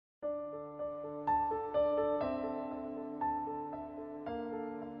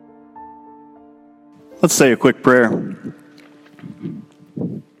Let's say a quick prayer.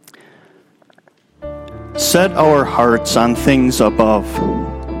 Set our hearts on things above.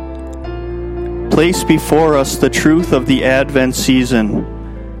 Place before us the truth of the Advent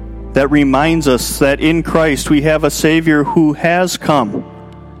season that reminds us that in Christ we have a Savior who has come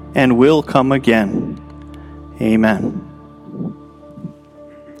and will come again. Amen.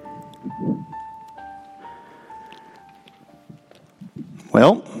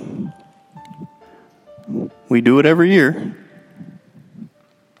 Well, we do it every year.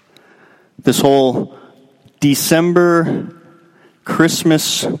 This whole December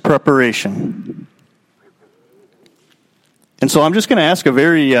Christmas preparation. And so I'm just going to ask a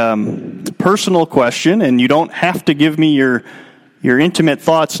very personal question, and you don't have to give me your intimate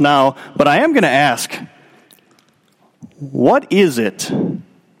thoughts now, but I am going to ask, what is it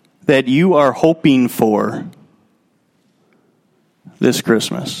that you are hoping for this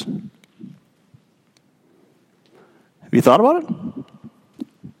Christmas? Have you thought about it?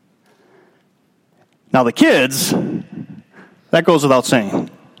 Now the kids, that goes without saying.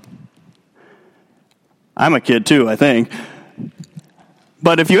 I'm a kid too, I think.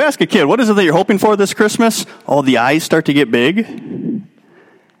 But if you ask a kid, what is it that you're hoping for this Christmas? Oh, the eyes start to get big.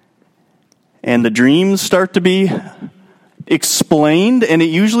 And the dreams start to be explained. And it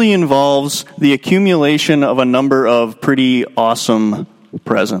usually involves the accumulation of a number of pretty awesome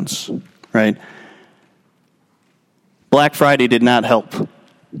presents, right? Black Friday did not help.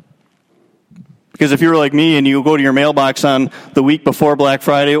 Because if you were like me and you go to your mailbox on the week before Black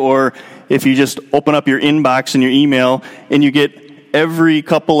Friday, or if you just open up your inbox in your email and you get every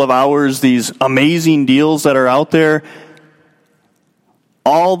couple of hours these amazing deals that are out there,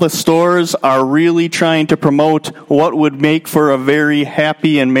 all the stores are really trying to promote what would make for a very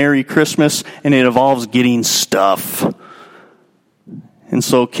happy and merry Christmas, and it involves getting stuff. And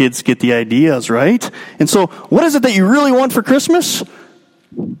so kids get the ideas, right? And so what is it that you really want for Christmas?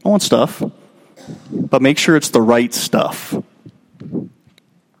 I want stuff. But make sure it's the right stuff.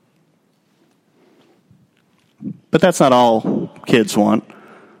 But that's not all kids want.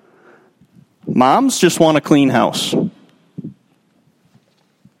 Moms just want a clean house.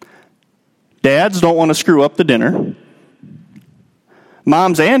 Dads don't want to screw up the dinner.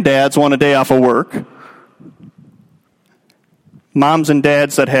 Moms and dads want a day off of work. Moms and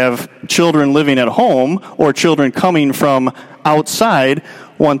dads that have children living at home or children coming from outside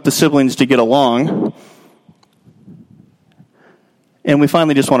want the siblings to get along. And we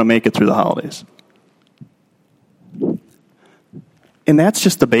finally just want to make it through the holidays. And that's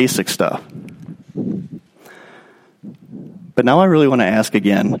just the basic stuff. But now I really want to ask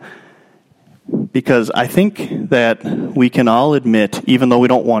again, because I think that we can all admit, even though we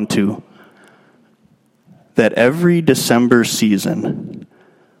don't want to, that every December season,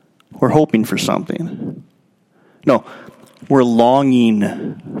 we're hoping for something. No, we're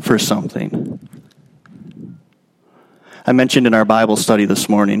longing for something. I mentioned in our Bible study this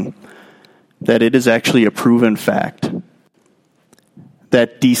morning that it is actually a proven fact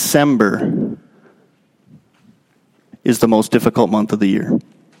that December is the most difficult month of the year.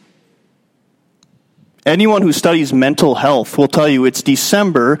 Anyone who studies mental health will tell you it's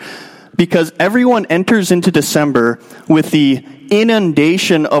December because everyone enters into December with the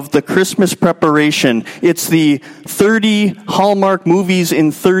inundation of the Christmas preparation. It's the 30 Hallmark movies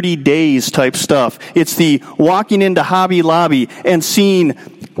in 30 days type stuff. It's the walking into Hobby Lobby and seeing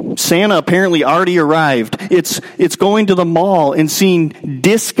Santa apparently already arrived. It's going to the mall and seeing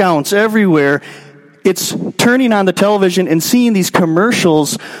discounts everywhere. It's turning on the television and seeing these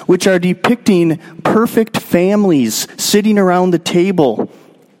commercials which are depicting perfect families sitting around the table.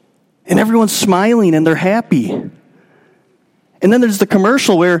 And everyone's smiling and they're happy. And then there's the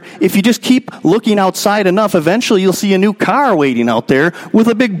commercial where if you just keep looking outside enough, eventually you'll see a new car waiting out there with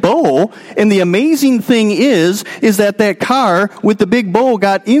a big bow. And the amazing thing is that car with the big bow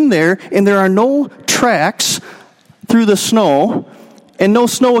got in there and there are no tracks through the snow and no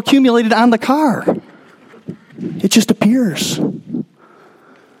snow accumulated on the car. It just appears.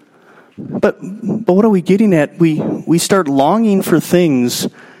 But what are we getting at? We start longing for things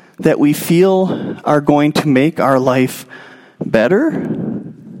that we feel are going to make our life better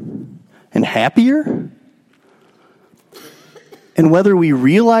and happier. And whether we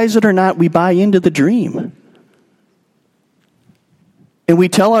realize it or not, we buy into the dream. And we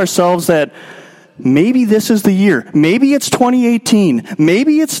tell ourselves that maybe this is the year. Maybe it's 2018.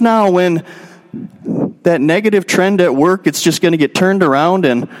 Maybe it's now when that negative trend at work, it's just going to get turned around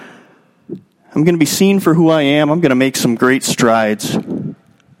and I'm going to be seen for who I am. I'm going to make some great strides.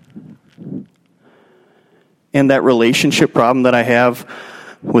 And that relationship problem that I have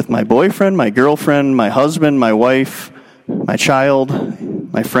with my boyfriend, my girlfriend, my husband, my wife, my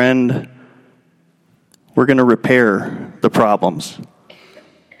child, my friend. We're going to repair the problems.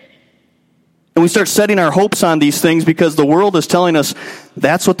 And we start setting our hopes on these things because the world is telling us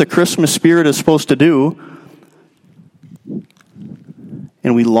that's what the Christmas spirit is supposed to do.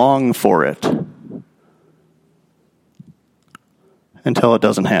 And we long for it until it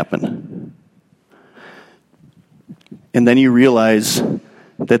doesn't happen. And then you realize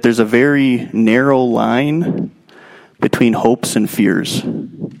that there's a very narrow line between hopes and fears,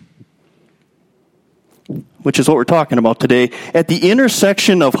 which is what we're talking about today. At the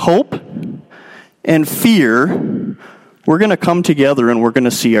intersection of hope and fear, we're going to come together and we're going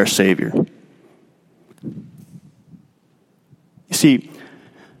to see our Savior. You see,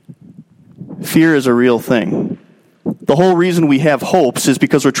 fear is a real thing. The whole reason we have hopes is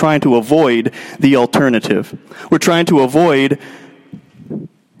because we're trying to avoid the alternative. We're trying to avoid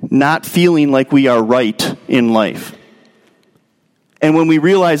not feeling like we are right in life. And when we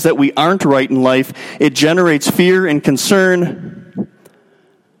realize that we aren't right in life, it generates fear and concern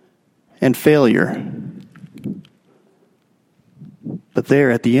and failure. But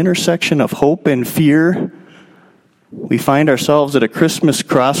there, at the intersection of hope and fear, we find ourselves at a Christmas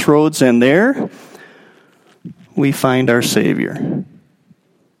crossroads, and there we find our Savior.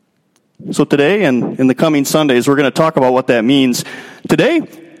 So today and in the coming Sundays, we're going to talk about what that means. Today,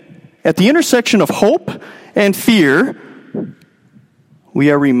 at the intersection of hope and fear, we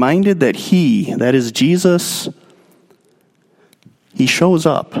are reminded that He, that is Jesus, He shows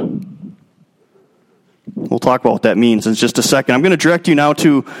up. We'll talk about what that means in just a second. I'm going to direct you now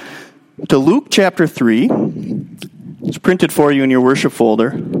to Luke chapter 3. It's printed for you in your worship folder.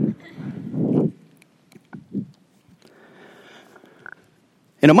 And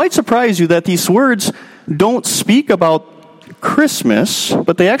it might surprise you that these words don't speak about Christmas,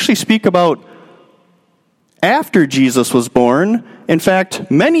 but they actually speak about after Jesus was born. In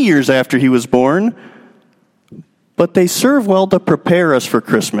fact, many years after He was born. But they serve well to prepare us for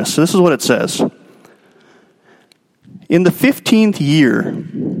Christmas. So this is what it says. In the 15th year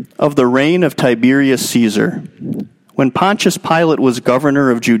of the reign of Tiberius Caesar, when Pontius Pilate was governor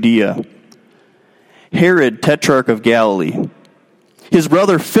of Judea, Herod, tetrarch of Galilee, his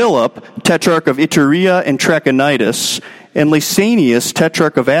brother Philip, tetrarch of Iturea and Trachonitis, and Lysanias,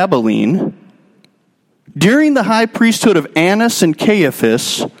 tetrarch of Abilene, during the high priesthood of Annas and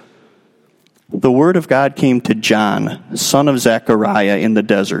Caiaphas, the word of God came to John, son of Zechariah, in the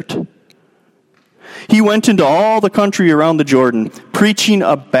desert. He went into all the country around the Jordan, preaching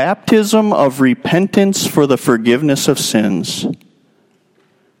a baptism of repentance for the forgiveness of sins,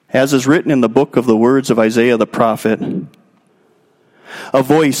 as is written in the book of the words of Isaiah the prophet. A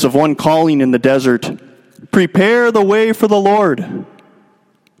voice of one calling in the desert, "Prepare the way for the Lord.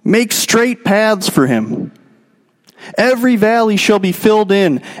 Make straight paths for Him. Every valley shall be filled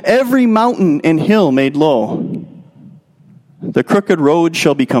in, every mountain and hill made low. The crooked road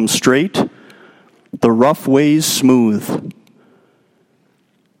shall become straight, the rough ways smooth,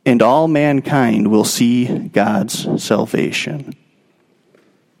 and all mankind will see God's salvation."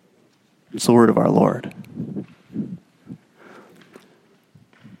 It's the word of our Lord.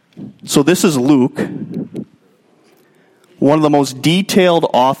 So this is Luke, one of the most detailed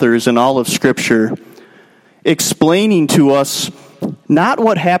authors in all of Scripture, explaining to us not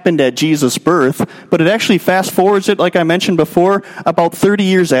what happened at Jesus' birth, but it actually fast forwards it, like I mentioned before, about 30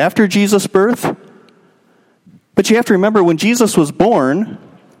 years after Jesus' birth. But you have to remember, when Jesus was born,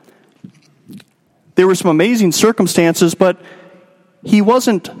 there were some amazing circumstances, but He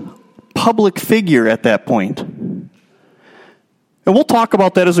wasn't a public figure at that point. And we'll talk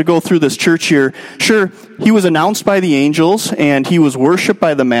about that as we go through this church year. Sure, He was announced by the angels, and He was worshipped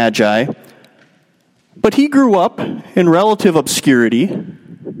by the Magi, but He grew up in relative obscurity.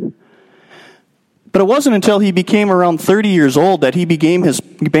 But it wasn't until He became around 30 years old that He began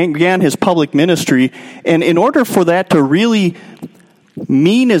his public ministry. And in order for that to really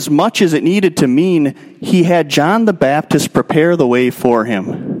mean as much as it needed to mean, He had John the Baptist prepare the way for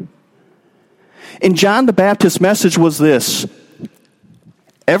Him. And John the Baptist's message was this: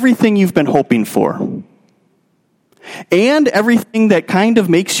 everything you've been hoping for, and everything that kind of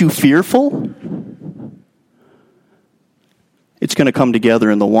makes you fearful, it's going to come together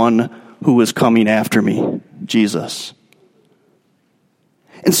in the one who is coming after me, Jesus.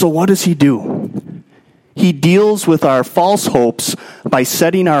 And so what does He do? He deals with our false hopes by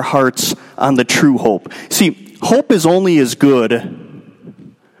setting our hearts on the true hope. See, hope is only as good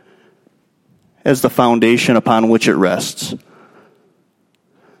as the foundation upon which it rests.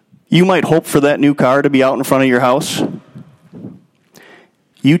 You might hope for that new car to be out in front of your house.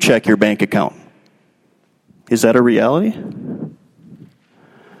 you check your bank account. Is that a reality?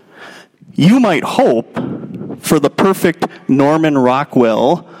 You might hope for the perfect Norman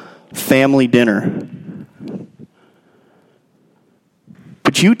Rockwell family dinner.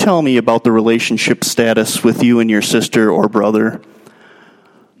 But you tell me about the relationship status with you and your sister or brother,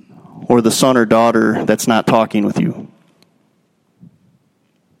 or the son or daughter that's not talking with you.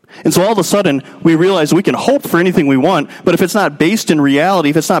 And so all of a sudden, we realize we can hope for anything we want, but if it's not based in reality,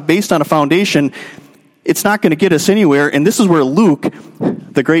 if it's not based on a foundation, it's not going to get us anywhere. And this is where Luke,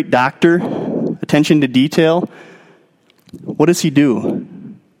 the great doctor, attention to detail, what does he do?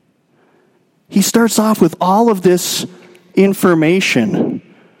 He starts off with all of this information.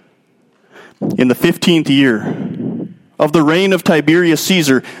 In the 15th year of the reign of Tiberius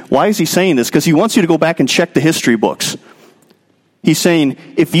Caesar. Why is he saying this? Because he wants you to go back and check the history books. He's saying,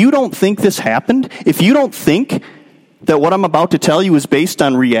 if you don't think this happened, if you don't think that what I'm about to tell you is based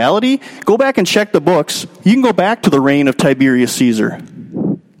on reality, go back and check the books. You can go back to the reign of Tiberius Caesar.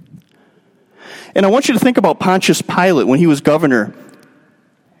 And I want you to think about Pontius Pilate when he was governor.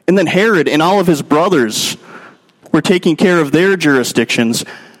 And then Herod and all of his brothers were taking care of their jurisdictions.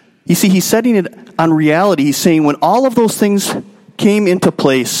 You see, he's setting it on reality. He's saying when all of those things came into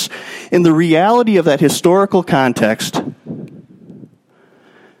place, in the reality of that historical context,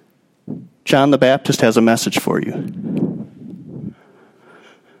 John the Baptist has a message for you.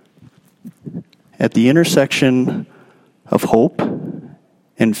 At the intersection of hope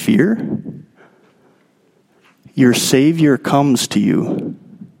and fear, your Savior comes to you.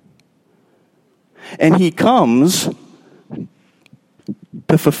 And he comes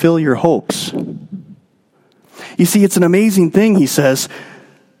to fulfill your hopes. You see, it's an amazing thing, he says.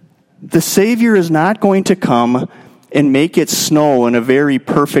 The Savior is not going to come and make it snow in a very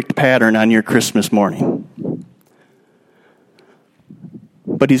perfect pattern on your Christmas morning.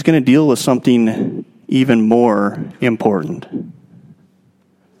 But he's going to deal with something even more important.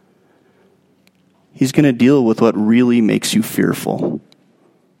 He's going to deal with what really makes you fearful.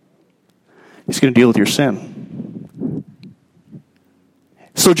 He's going to deal with your sin.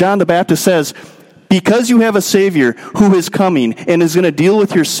 So John the Baptist says, because you have a Savior who is coming and is going to deal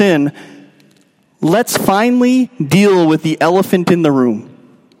with your sin, let's finally deal with the elephant in the room.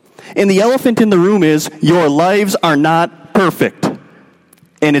 And the elephant in the room is your lives are not perfect.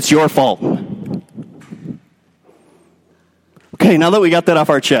 And it's your fault. Okay, now that we got that off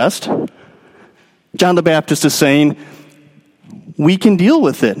our chest, John the Baptist is saying, we can deal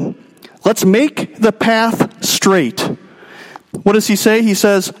with it. Let's make the path straight. What does he say? He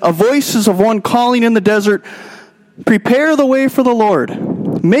says, a voice is of one calling in the desert, prepare the way for the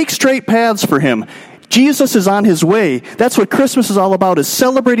Lord. Make straight paths for him. Jesus is on his way. That's what Christmas is all about, is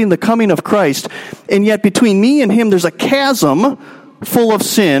celebrating the coming of Christ. And yet between me and him, there's a chasm full of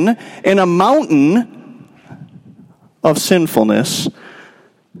sin and a mountain of sinfulness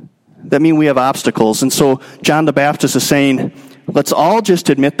that mean we have obstacles. And so John the Baptist is saying, let's all just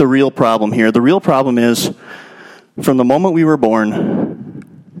admit the real problem here. The real problem is, from the moment we were born,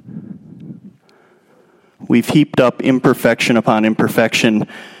 we've heaped up imperfection upon imperfection,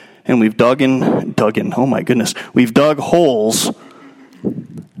 and we've dug holes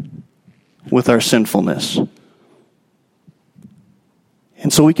with our sinfulness.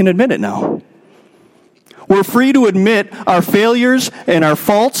 And so we can admit it now. We're free to admit our failures and our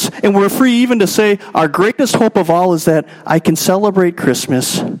faults, and we're free even to say our greatest hope of all is that I can celebrate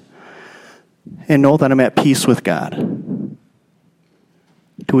Christmas and know that I'm at peace with God.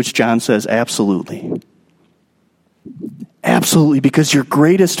 To which John says, absolutely. Absolutely, because your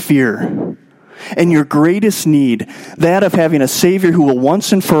greatest fear and your greatest need, that of having a Savior who will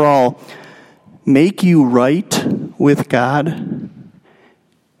once and for all make you right with God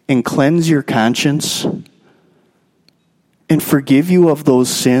and cleanse your conscience and forgive you of those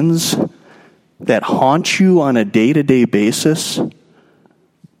sins that haunt you on a day-to-day basis,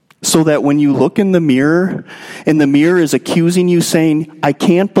 so that when you look in the mirror and the mirror is accusing you, saying, I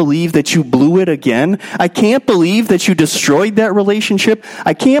can't believe that you blew it again. I can't believe that you destroyed that relationship.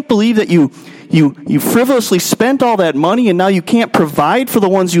 I can't believe that you frivolously spent all that money and now you can't provide for the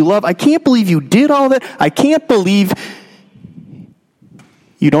ones you love. I can't believe you did all that. I can't believe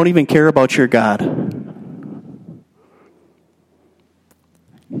you don't even care about your God.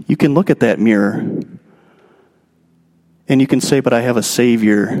 You can look at that mirror and you can say, but I have a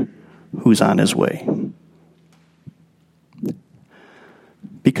Savior who's on his way.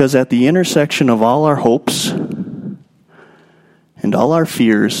 Because at the intersection of all our hopes and all our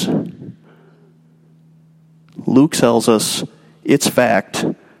fears, Luke tells us it's fact.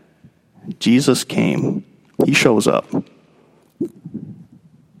 Jesus came. He shows up.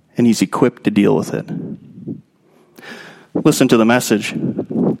 and he's equipped to deal with it. Listen to the message.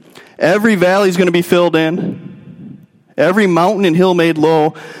 Every valley is going to be filled in, every mountain and hill made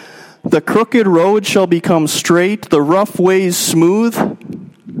low. The crooked road shall become straight, the rough ways smooth,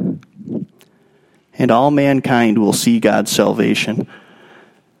 and all mankind will see God's salvation.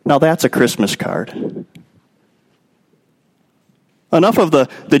 Now that's a Christmas card. Enough of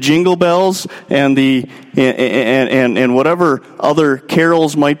the jingle bells and the and whatever other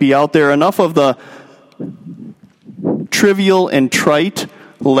carols might be out there. Enough of the trivial and trite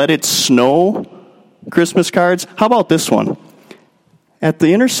 "let it snow" Christmas cards. How about this one? At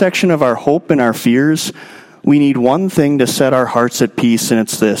the intersection of our hope and our fears, we need one thing to set our hearts at peace, and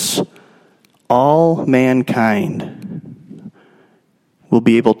it's this: all mankind will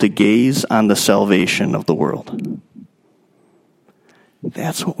be able to gaze on the salvation of the world.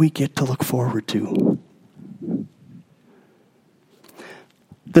 That's what we get to look forward to.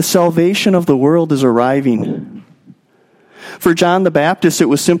 The salvation of the world is arriving. For John the Baptist, it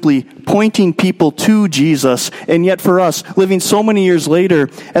was simply pointing people to Jesus. And yet for us, living so many years later,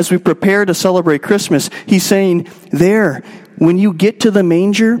 as we prepare to celebrate Christmas, he's saying, there, when you get to the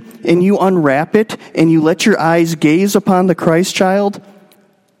manger and you unwrap it and you let your eyes gaze upon the Christ child,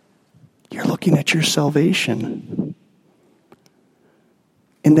 you're looking at your salvation.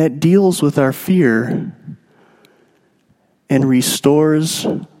 And that deals with our fear and restores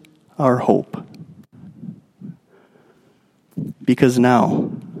our hope. Because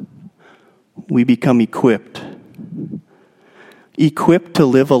now we become equipped to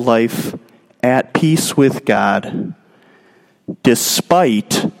live a life at peace with God,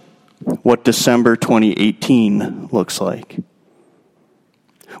 despite what December 2018 looks like.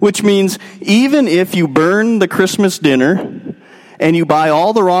 Which means even if you burn the Christmas dinner and you buy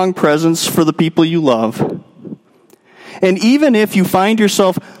all the wrong presents for the people you love, and even if you find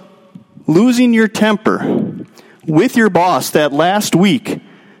yourself losing your temper with your boss that last week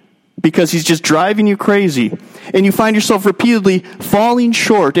because he's just driving you crazy, and you find yourself repeatedly falling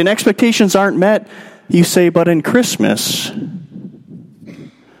short and expectations aren't met, you say, but in Christmas,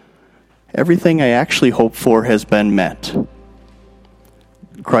 everything I actually hoped for has been met.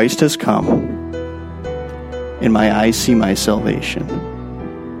 Christ has come, and my eyes see my salvation.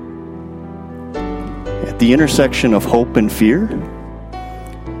 At the intersection of hope and fear,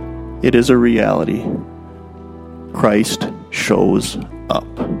 it is a reality. Christ shows up.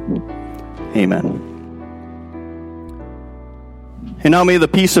 Amen. And now may the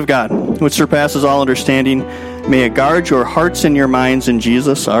peace of God, which surpasses all understanding, may it guard your hearts and your minds in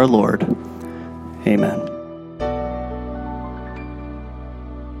Jesus our Lord. Amen.